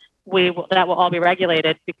eventually that will all be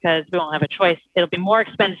regulated because we won't have a choice. It'll be more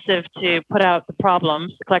expensive to put out the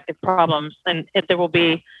problems, the collective problems, and if there will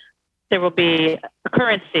be a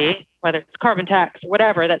currency, whether it's carbon tax or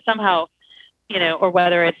whatever, that somehow, or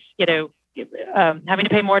whether it's, having to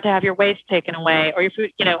pay more to have your waste taken away or your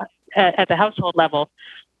food, at the household level.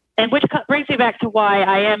 And which brings me back to why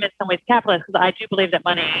I am in some ways capitalist, because I do believe that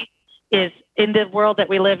money is, in the world that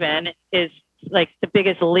we live in, is like the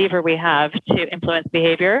biggest lever we have to influence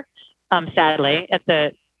behavior, sadly, at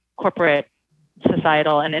the corporate,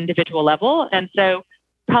 societal, and individual level. And so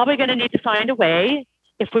probably going to need to find a way,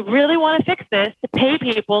 if we really want to fix this, to pay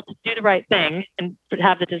people to do the right thing and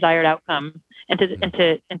have the desired outcome, and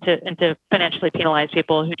to financially penalize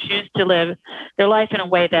people who choose to live their life in a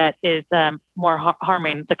way that is more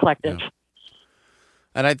harming the collective. Yeah.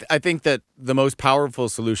 And I think that the most powerful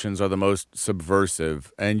solutions are the most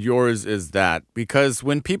subversive, and yours is that, because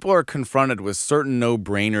when people are confronted with certain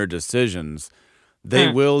no-brainer decisions, they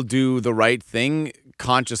will do the right thing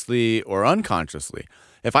consciously or unconsciously.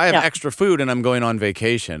 If I have extra food and I'm going on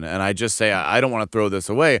vacation and I just say, I don't want to throw this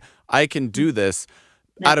away, I can do this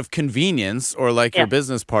out of convenience, or like your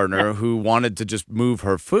business partner who wanted to just move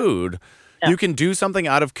her food. You can do something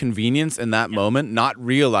out of convenience in that moment, not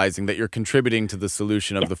realizing that you're contributing to the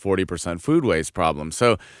solution of the 40% food waste problem.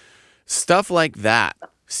 So stuff like that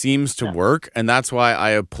seems to work. And that's why I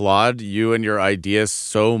applaud you and your ideas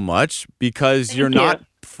so much, because you're not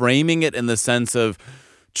framing it in the sense of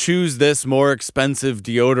choose this more expensive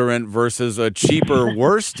deodorant versus a cheaper,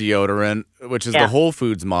 worse deodorant, which is the Whole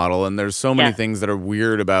Foods model. And there's so many things that are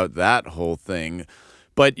weird about that whole thing.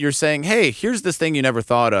 But you're saying, hey, here's this thing you never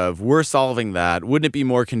thought of. We're solving that. Wouldn't it be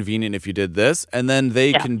more convenient if you did this? And then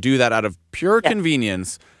they can do that out of pure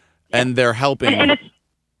convenience, and they're helping. And it's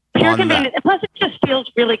pure convenience. Plus, it just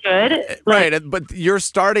feels really good. Right. But you're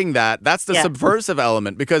starting that. That's the subversive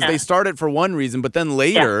element, because they started for one reason, but then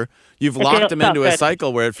later you've locked them into a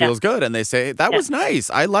cycle where it feels good. And they say, that was nice.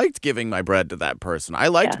 I liked giving my bread to that person. I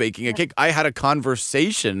liked baking a cake. I had a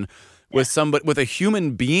conversation with somebody, with a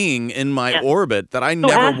human being in my orbit that I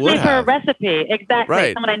never would have. For a recipe, exactly.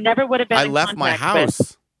 Right. Someone I never would have been. I left my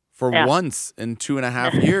house for once in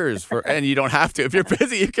 2.5 years. And you don't have to. If you're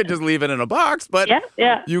busy, you can just leave it in a box. But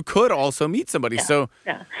you could also meet somebody. So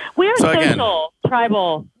we are social,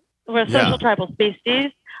 tribal. We're a social tribal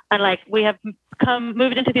species, and we have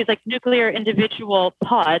moved into these nuclear individual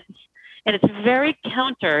pods. And it's very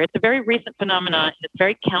counter. It's a very recent phenomenon. It's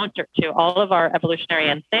very counter to all of our evolutionary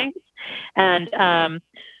instincts. And,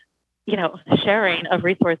 sharing of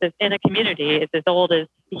resources in a community is as old as,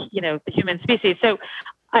 the human species. So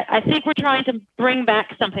I think we're trying to bring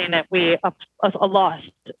back something that a lost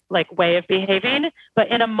way of behaving, but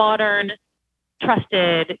in a modern,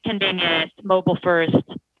 trusted, convenient, mobile first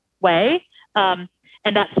way.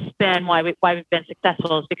 And that's been why we've been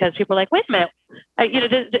successful, is because people are like, wait a minute,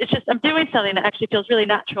 it's just, I'm doing something that actually feels really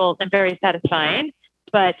natural and very satisfying.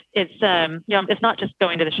 But it's, it's not just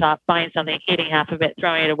going to the shop, buying something, eating half of it,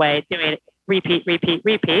 throwing it away, doing it, repeat.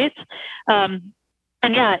 And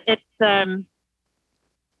yeah, it's, I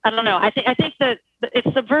don't know. I think that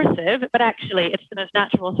it's subversive, but actually it's the most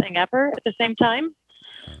natural thing ever at the same time.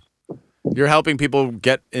 You're helping people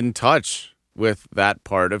get in touch with that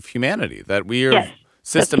part of humanity that we are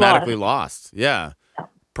systematically lost. Yeah.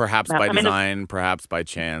 Perhaps by design, perhaps by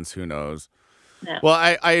chance, who knows? Yeah.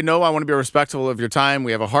 Well, I know I want to be respectful of your time.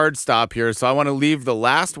 We have a hard stop here, so I want to leave the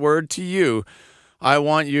last word to you. I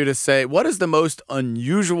want you to say, what is the most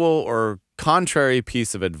unusual or contrary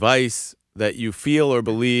piece of advice that you feel or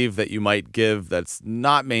believe that you might give that's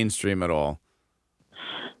not mainstream at all?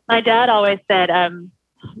 My dad always said,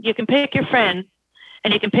 you can pick your friends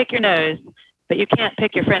and you can pick your nose, but you can't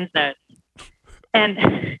pick your friend's nose.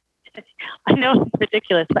 And I know it's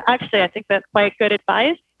ridiculous, but actually I think that's quite good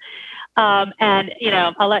advice. And,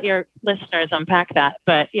 I'll let your listeners unpack that.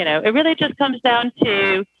 But, it really just comes down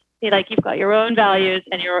to, like, you've got your own values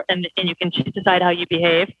and you can decide how you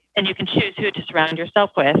behave, and you can choose who to surround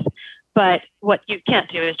yourself with. But what you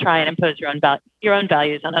can't do is try and impose your own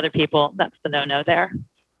values on other people. That's the no-no there.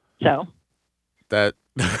 So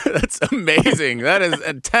that's amazing. That is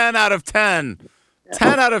a 10 out of 10.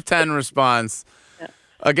 10 out of 10 response. Yeah.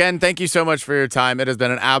 Again, thank you so much for your time. It has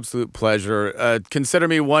been an absolute pleasure. Consider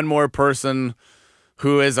me one more person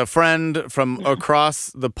who is a friend from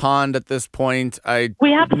across the pond at this point.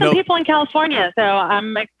 We have some people in California, so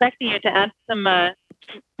I'm expecting you to add some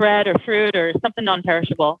bread or fruit or something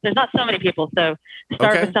non-perishable. There's not so many people, so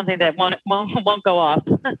start with something that won't go off.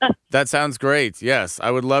 That sounds great. Yes, I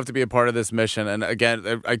would love to be a part of this mission. And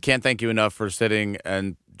again, I can't thank you enough for sitting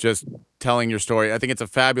and just telling your story. I think it's a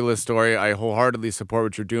fabulous story. I wholeheartedly support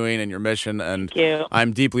what you're doing and your mission, and thank you.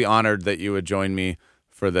 I'm deeply honored that you would join me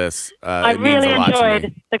for this. I really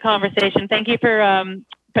enjoyed the conversation. Thank you for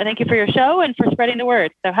your show and for spreading the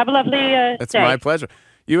word. So have a lovely day. It's my pleasure.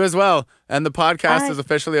 You as well. And the podcast is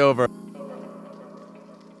officially over.